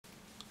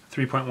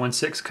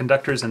3.16,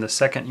 Conductors and the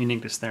second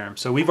uniqueness theorem.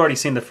 So we've already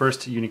seen the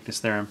first uniqueness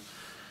theorem,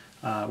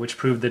 which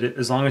proved that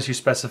as long as you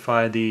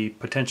specify the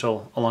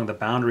potential along the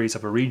boundaries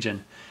of a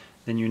region,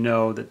 then you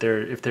know that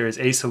if there is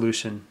a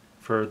solution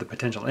for the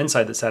potential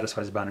inside that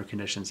satisfies the boundary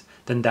conditions,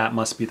 then that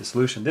must be the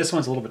solution. This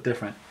one's a little bit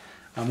different.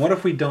 What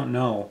if we don't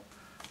know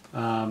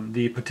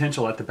the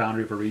potential at the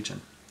boundary of a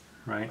region,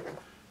 right?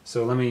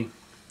 So let me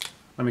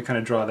kind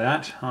of draw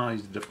that. I'll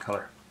use a different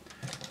color.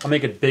 I'll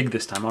make it big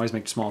this time. I always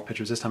make small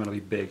pictures. This time it'll be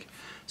big.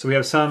 So we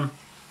have some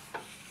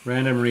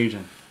random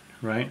region,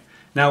 right?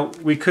 Now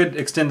we could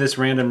extend this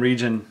random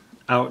region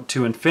out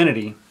to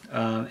infinity,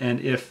 and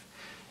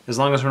as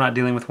long as we're not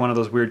dealing with one of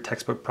those weird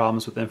textbook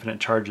problems with infinite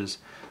charges,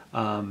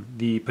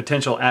 the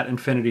potential at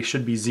infinity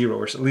should be 0,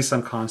 or at least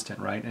some constant,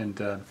 right?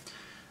 And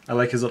I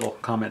like his little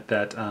comment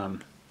that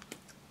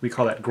we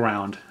call that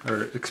ground,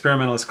 or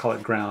experimentalists call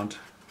it ground.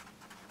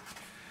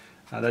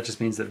 That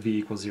just means that V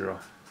equals 0.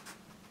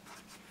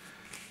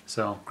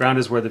 So ground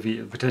is where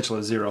the potential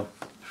is 0.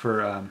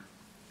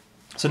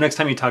 So next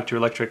time you talk to your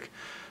electric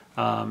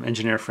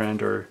engineer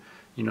friend, or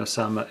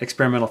some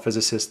experimental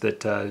physicist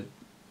that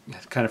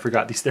kind of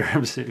forgot these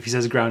theorems, if he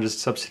says ground, just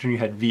substitute in your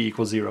head V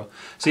equals 0.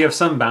 So you have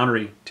some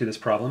boundary to this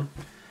problem.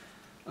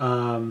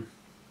 But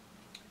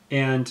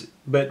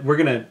we're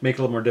going to make it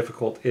a little more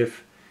difficult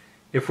if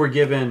we're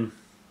given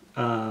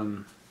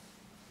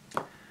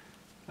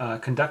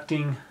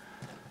conducting.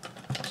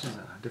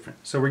 Different.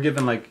 So we're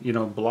given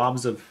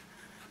blobs of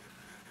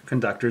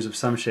conductors of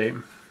some shape,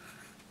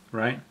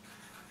 right?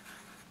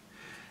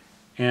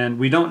 And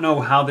we don't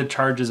know how the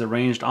charge is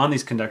arranged on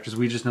these conductors.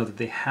 We just know that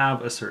they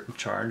have a certain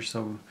charge.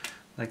 So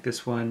like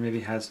this one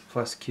maybe has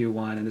plus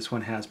Q1, and this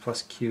one has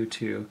plus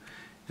Q2,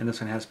 and this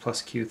one has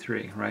plus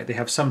Q3, right? They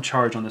have some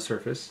charge on the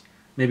surface.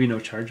 Maybe no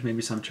charge,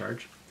 maybe some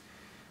charge.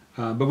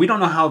 But we don't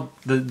know how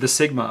the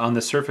sigma on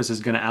the surface is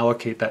going to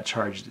allocate that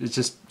charge. It's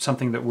just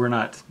something that we're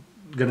not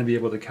going to be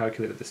able to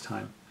calculate at this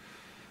time.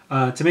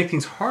 To make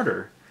things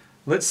harder,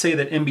 let's say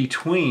that in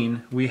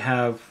between we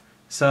have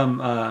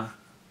some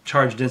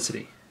charge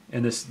density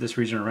in this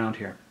region around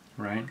here,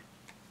 right?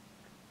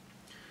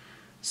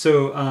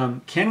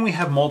 So can we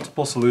have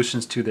multiple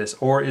solutions to this,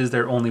 or is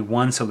there only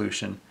one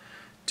solution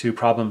to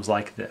problems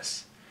like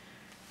this?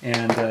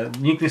 And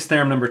uniqueness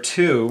theorem number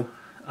 2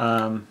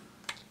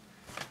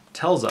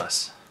 tells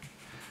us.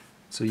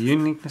 So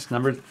uniqueness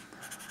number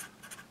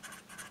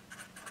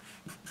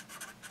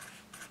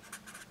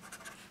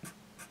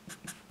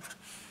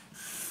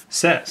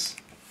says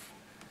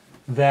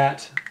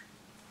that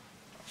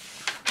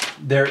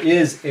there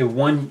is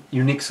one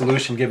unique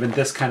solution given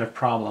this kind of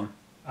problem.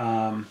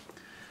 And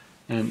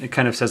it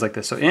kind of says like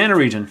this. So in a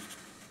region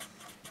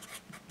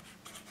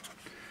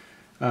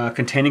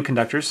containing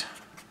conductors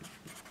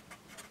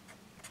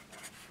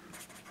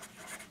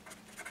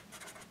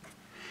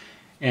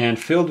and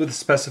filled with a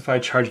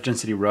specified charge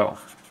density rho,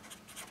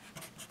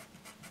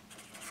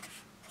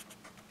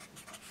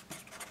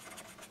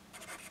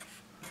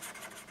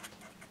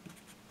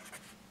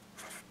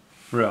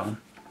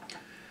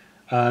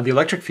 the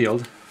electric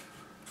field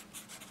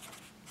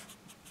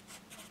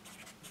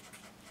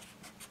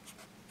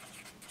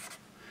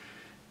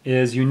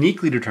is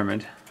uniquely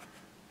determined,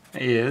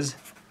 and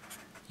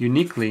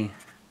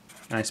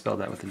I spelled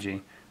that with a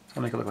G, so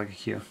I'll make it look like a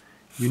Q,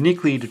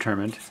 uniquely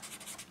determined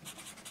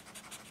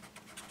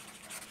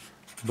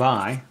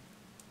by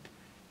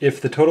if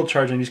the total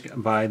charge on each,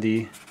 by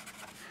the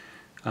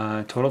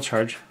total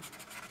charge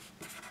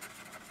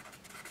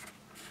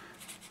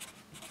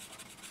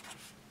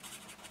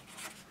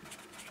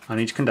on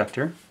each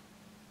conductor,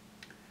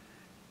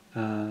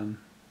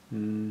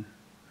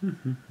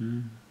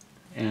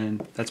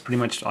 and that's pretty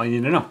much all you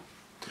need to know.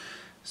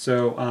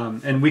 So,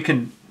 and we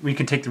can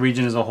take the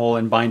region as a whole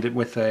and bind it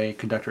with a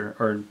conductor,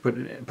 or put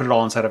it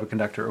all inside of a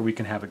conductor, or we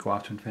can have it go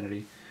off to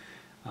infinity.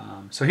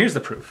 So here's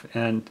the proof,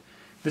 and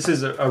this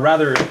is a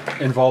rather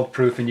involved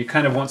proof, and you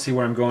kind of won't see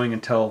where I'm going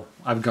until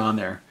I've gone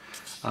there.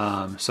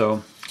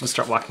 So let's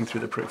start walking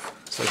through the proof.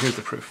 So here's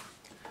the proof.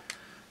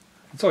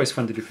 It's always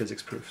fun to do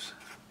physics proofs.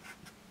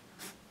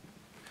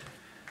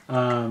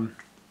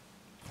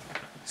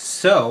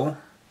 So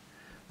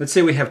let's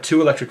say we have two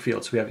electric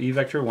fields. We have E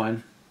vector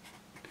 1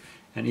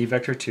 and E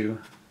vector 2,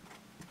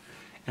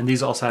 and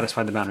these all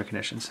satisfy the boundary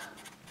conditions.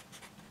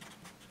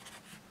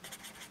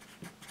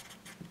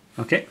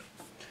 Okay,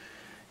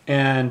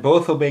 and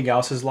both obey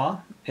Gauss's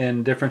law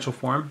in differential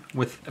form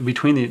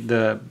between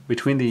the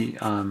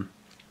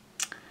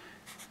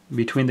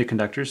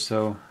conductors.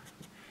 So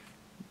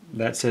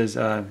that says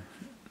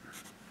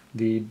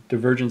the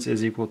divergence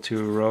is equal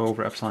to rho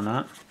over epsilon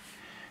naught,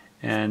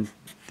 and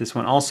this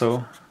one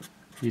also,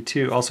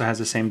 E2, also has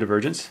the same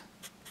divergence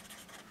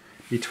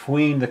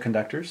between the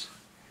conductors,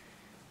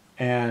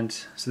 and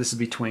so this is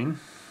between.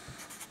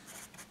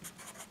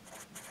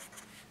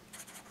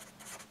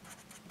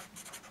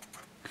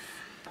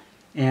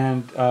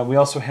 And we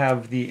also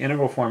have the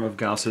integral form of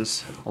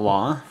Gauss's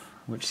law,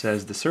 which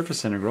says the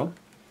surface integral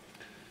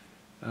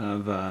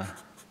of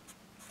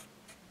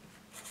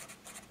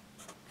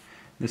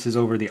this is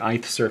over the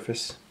ith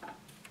surface,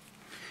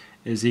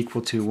 is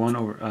equal to 1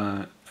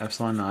 over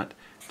epsilon naught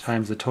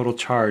times the total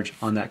charge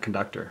on that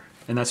conductor.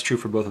 And that's true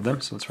for both of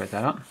them, so let's write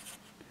that out.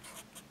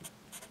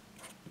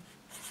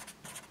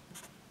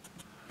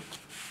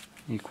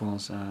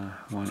 Equals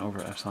 1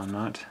 over epsilon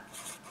naught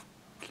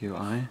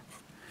qi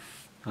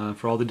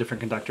for all the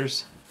different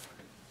conductors.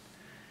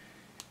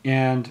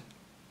 And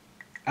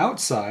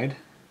outside,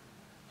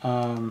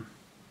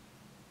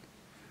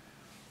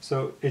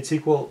 so it's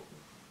equal,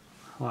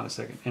 hold on a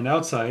second, and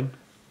outside,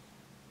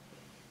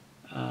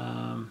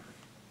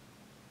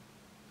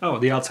 oh,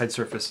 the outside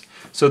surface.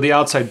 So the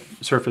outside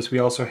surface, we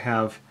also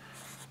have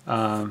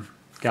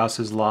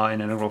Gauss's law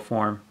in integral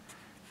form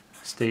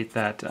state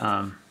that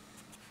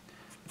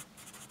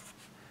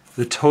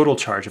the total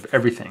charge of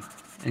everything,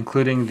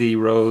 including the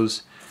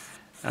rows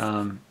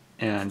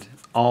and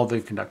all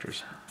the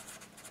conductors,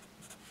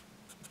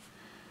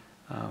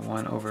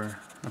 1 over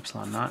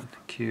epsilon naught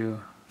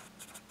q.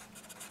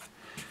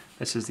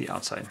 This is the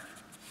outside.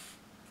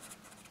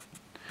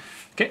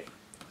 Okay,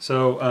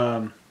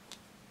 so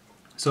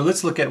so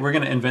let's look at, we're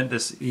going to invent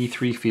this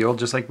E3 field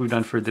just like we've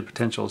done for the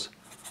potentials.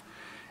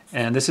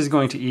 And this is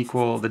going to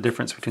equal the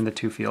difference between the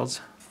two fields.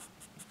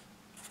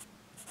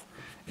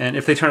 And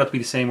if they turn out to be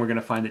the same, we're going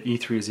to find that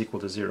E3 is equal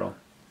to 0.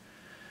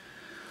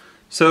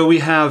 So we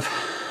have,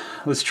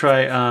 let's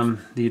try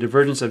the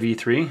divergence of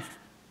E3.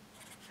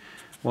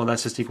 Well,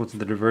 that's just equal to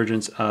the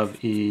divergence of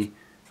E1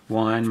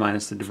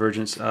 minus the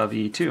divergence of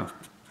E2.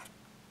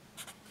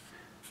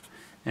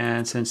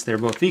 And since they're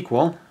both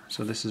equal,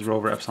 so this is rho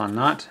over epsilon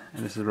naught,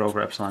 and this is rho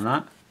over epsilon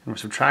naught, and we're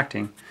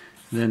subtracting,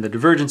 then the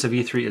divergence of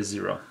E3 is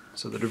 0.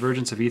 So the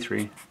divergence of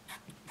E3,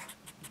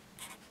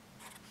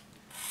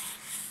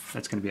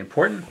 that's going to be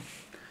important.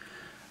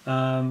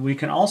 We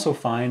can also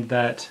find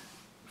that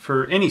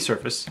for any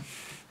surface,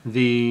 let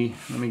me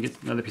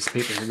get another piece of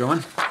paper here going.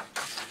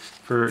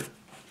 For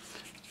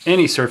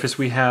any surface,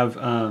 we have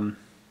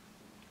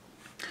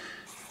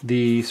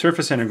the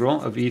surface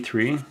integral of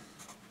E3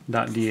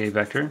 dot dA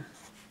vector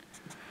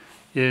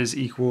is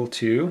equal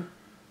to,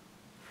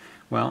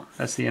 well,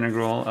 that's the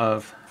integral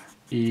of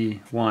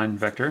E1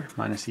 vector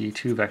minus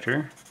E2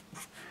 vector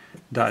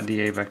dot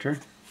dA vector.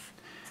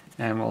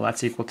 And well,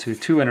 that's equal to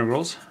two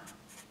integrals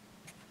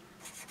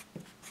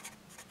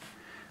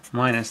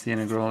minus the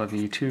integral of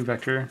E2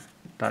 vector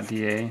dot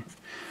dA.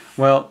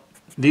 Well,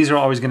 these are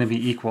always going to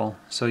be equal,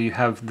 so you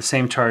have the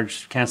same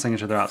charge canceling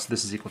each other out, so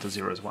this is equal to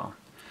 0 as well.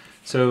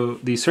 So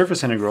the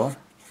surface integral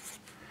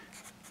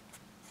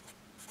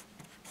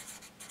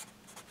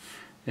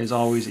is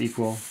always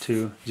equal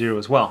to 0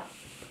 as well.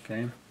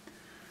 Okay,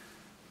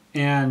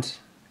 and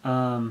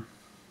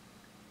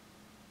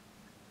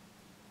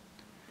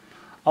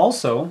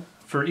also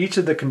for each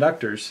of the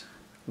conductors,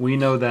 we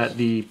know that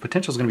the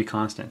potential is going to be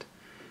constant.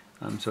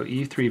 So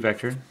E3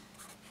 vector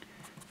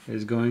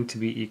is going to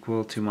be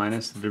equal to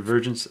minus the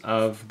divergence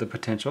of the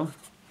potential.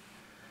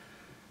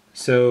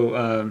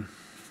 So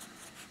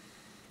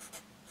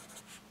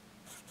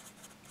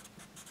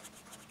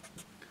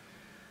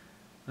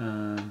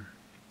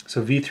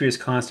so V3 is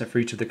constant for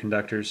each of the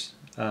conductors.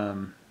 Let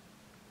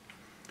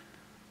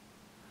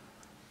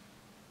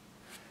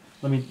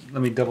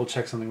me double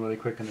check something really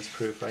quick on this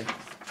proof, right?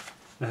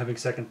 I'm having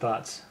second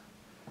thoughts.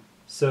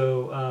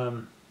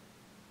 So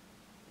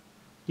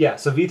yeah,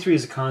 so V3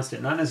 is a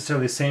constant, not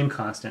necessarily the same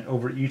constant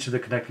over each of the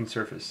conducting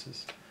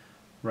surfaces,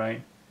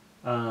 right?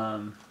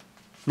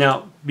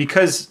 Now,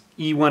 because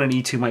E1 and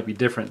E2 might be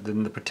different,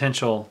 then the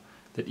potential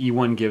that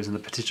E1 gives and the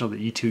potential that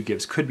E2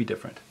 gives could be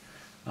different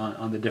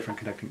on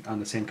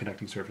the same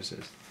conducting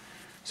surfaces.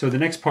 So the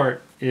next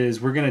part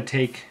is we're going to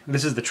take,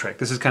 this is the trick,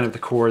 this is kind of the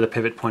core, the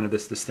pivot point of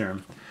this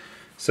theorem.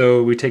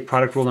 So we take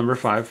product rule number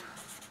 5.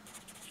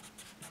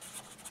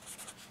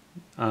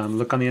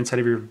 Look on the inside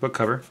of your book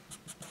cover.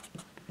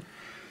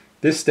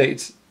 This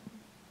states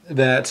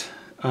that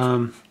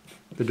the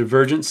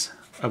divergence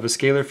of a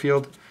scalar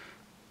field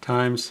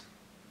times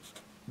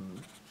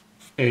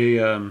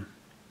a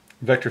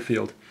vector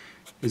field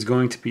is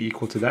going to be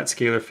equal to that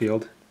scalar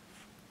field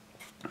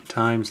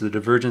times the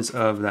divergence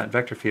of that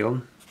vector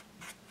field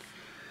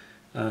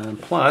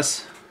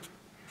plus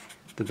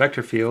the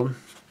vector field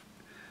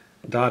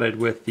dotted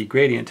with the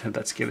gradient of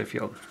that scalar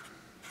field.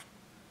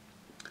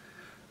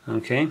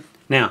 Okay,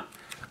 now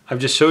I've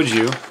just showed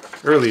you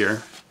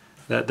earlier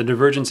that the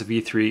divergence of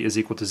E3 is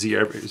equal to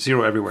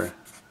 0 everywhere.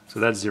 So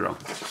that's 0.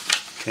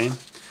 Okay?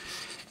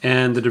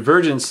 And the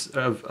divergence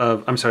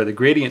the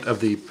gradient of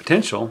the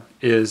potential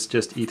is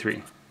just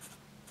E3.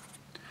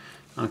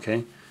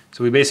 Okay?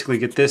 So we basically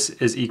get this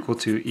is equal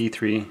to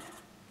E3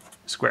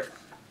 squared.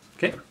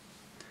 Okay?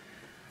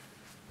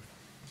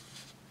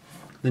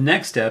 The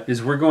next step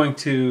is we're going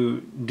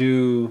to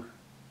do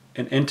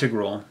an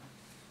integral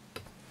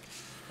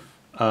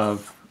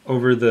of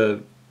over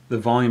the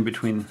volume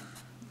between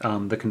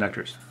the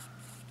conductors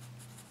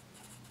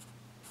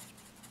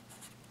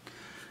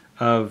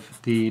of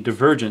the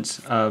divergence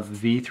of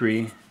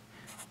V3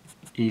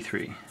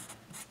 E3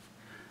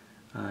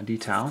 d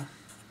tau.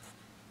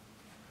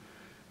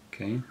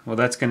 Okay, well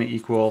that's going to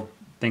equal,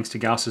 thanks to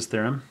Gauss's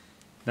theorem,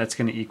 that's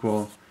going to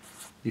equal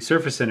the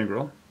surface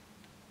integral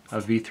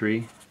of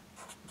V3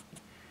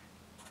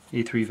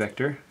 E3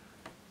 vector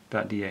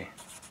dot dA.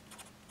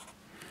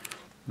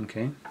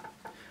 Okay,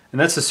 and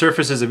that's the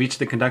surfaces of each of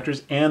the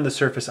conductors and the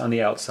surface on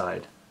the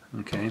outside.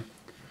 Okay,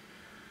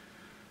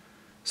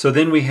 so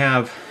then we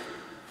have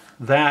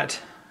that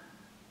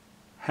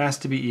has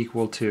to be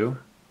equal to,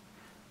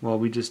 well,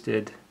 we just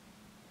did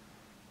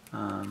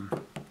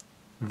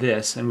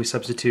this, and we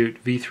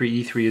substitute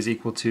V3 E3 is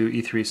equal to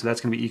E3, so that's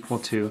going to be equal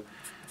to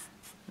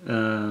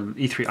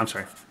E3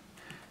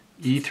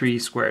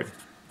 squared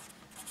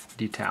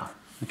d tau.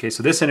 Okay,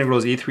 so this integral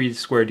is E3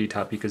 squared d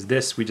tau because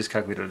this, we just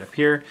calculated up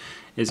here,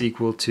 is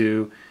equal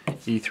to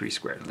E3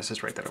 squared. Let's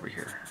just write that over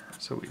here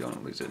so we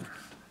don't lose it.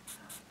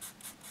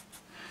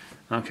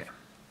 Okay.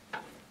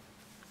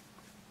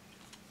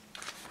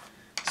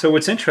 So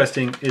what's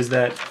interesting is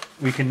that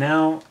we can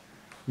now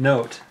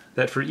note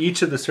that for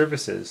each of the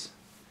surfaces,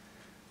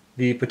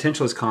 the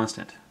potential is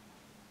constant,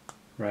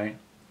 right?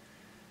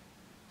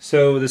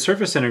 So the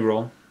surface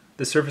integral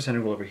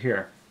over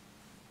here,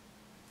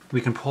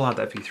 we can pull out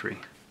that V3.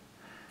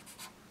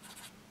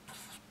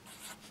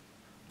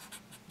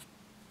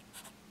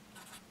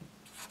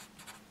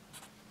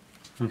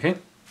 Okay?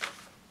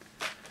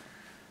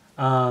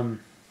 And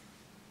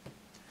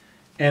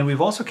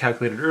we've also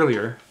calculated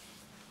earlier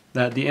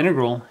that the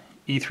integral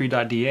E3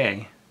 dot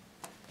dA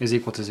is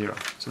equal to 0.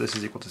 So this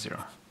is equal to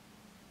 0.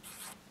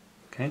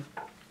 Okay?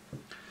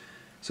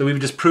 So we've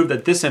just proved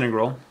that this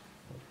integral,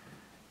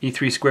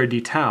 E3 squared d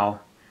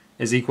tau,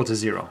 is equal to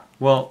 0.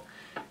 Well,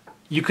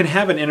 you can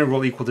have an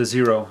integral equal to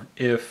 0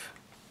 if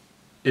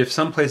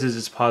some places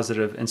it's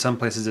positive and some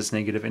places it's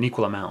negative in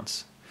equal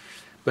amounts.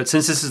 But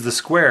since this is the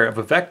square of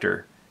a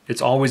vector,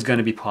 it's always going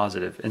to be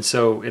positive, and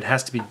so it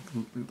has to be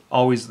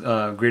always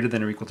greater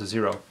than or equal to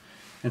 0.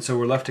 And so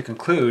we're left to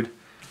conclude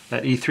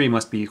that E3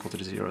 must be equal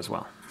to 0 as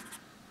well,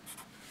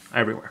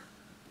 everywhere.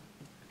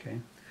 Okay,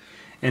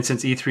 and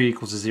since E3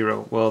 equals to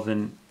 0, well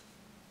then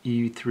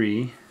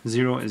E3,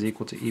 0 is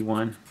equal to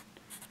E1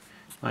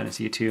 minus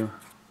E2,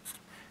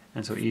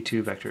 and so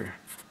E2 vector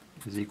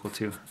is equal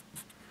to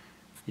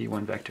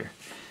E1 vector.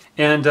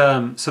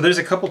 And so there's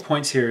a couple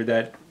points here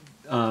that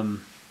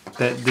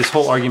that this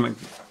whole argument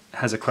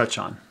has a crutch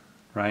on,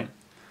 right?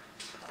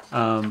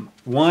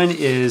 One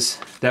is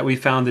that we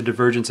found the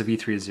divergence of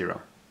E3 is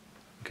 0,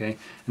 okay?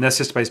 And that's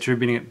just by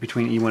distributing it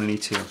between E1 and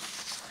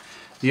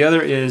E2. The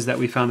other is that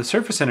we found the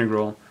surface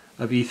integral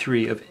of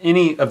E3 of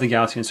any of the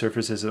Gaussian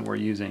surfaces that we're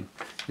using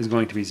is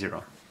going to be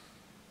 0,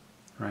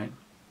 right?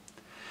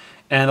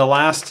 And the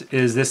last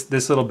is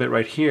this little bit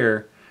right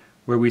here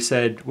where we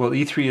said, well,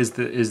 E3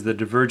 is the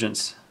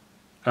divergence,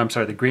 I'm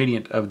sorry, the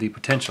gradient of the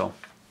potential.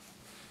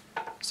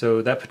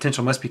 So that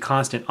potential must be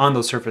constant on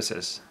those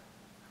surfaces,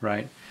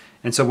 right?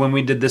 And so when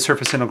we did this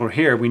surface integral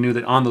here, we knew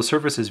that on those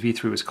surfaces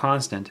V3 was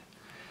constant.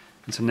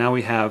 And so now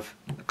we have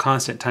a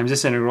constant times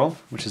this integral,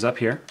 which is up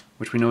here,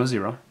 which we know is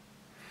 0.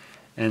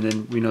 And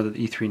then we know that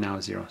E3 now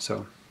is 0.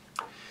 So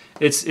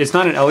it's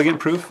not an elegant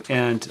proof,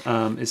 and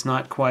it's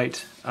not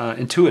quite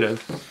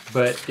intuitive,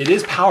 but it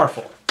is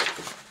powerful,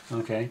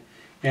 okay?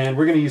 And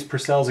we're going to use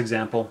Purcell's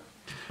example.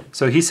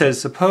 So he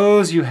says,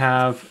 suppose you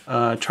have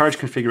a charge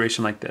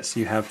configuration like this.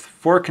 You have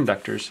 4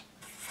 conductors.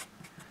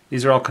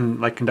 These are all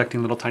like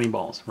conducting little tiny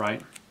balls,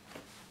 right?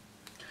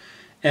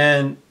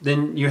 And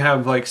then you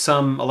have like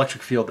some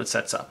electric field that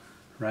sets up,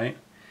 right?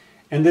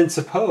 And then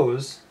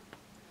suppose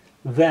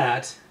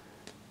that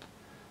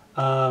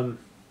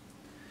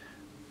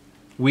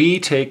we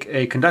take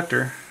a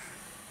conductor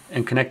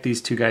and connect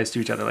these two guys to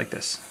each other like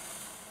this.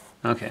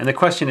 Okay, and the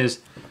question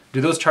is,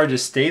 do those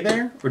charges stay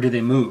there or do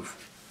they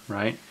move,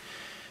 right?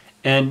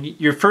 And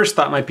your first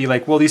thought might be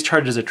like, well, these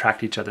charges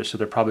attract each other, so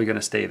they're probably going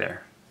to stay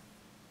there,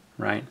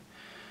 right?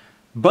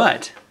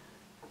 But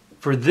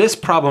for this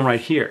problem right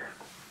here,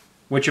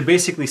 what you're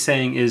basically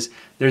saying is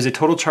there's a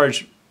total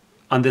charge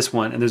on this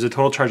one, and there's a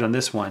total charge on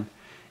this one,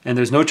 and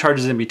there's no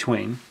charges in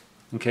between.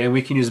 Okay, and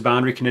we can use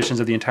boundary conditions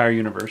of the entire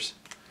universe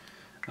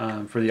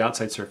for the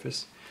outside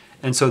surface.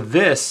 And so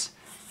this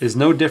is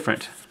no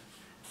different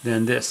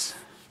than this,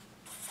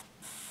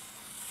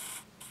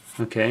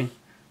 okay,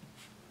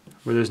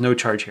 where there's no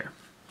charge here.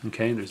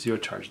 Okay, there's 0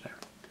 charge there.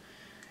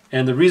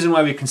 And the reason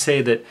why we can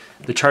say that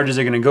the charges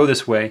are going to go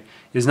this way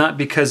is not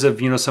because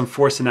of, some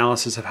force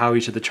analysis of how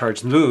each of the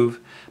charges move,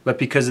 but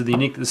because of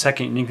the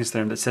second uniqueness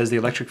theorem that says the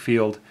electric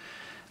field,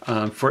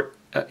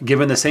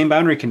 given the same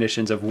boundary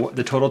conditions of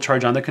the total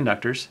charge on the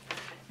conductors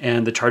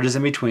and the charges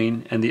in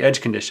between and the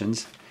edge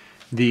conditions,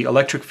 the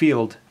electric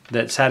field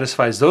that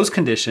satisfies those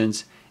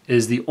conditions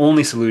is the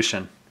only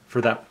solution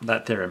for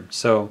that theorem.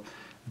 So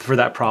for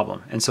that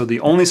problem. And so the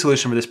only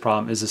solution for this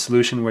problem is a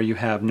solution where you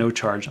have no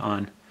charge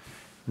on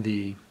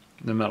the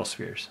metal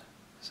spheres.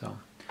 So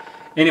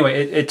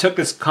anyway, it took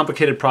this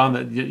complicated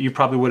problem that you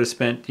probably would have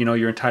spent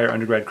your entire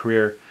undergrad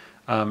career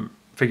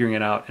figuring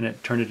it out, and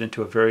it turned it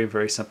into a very,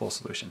 very simple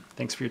solution.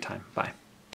 Thanks for your time. Bye.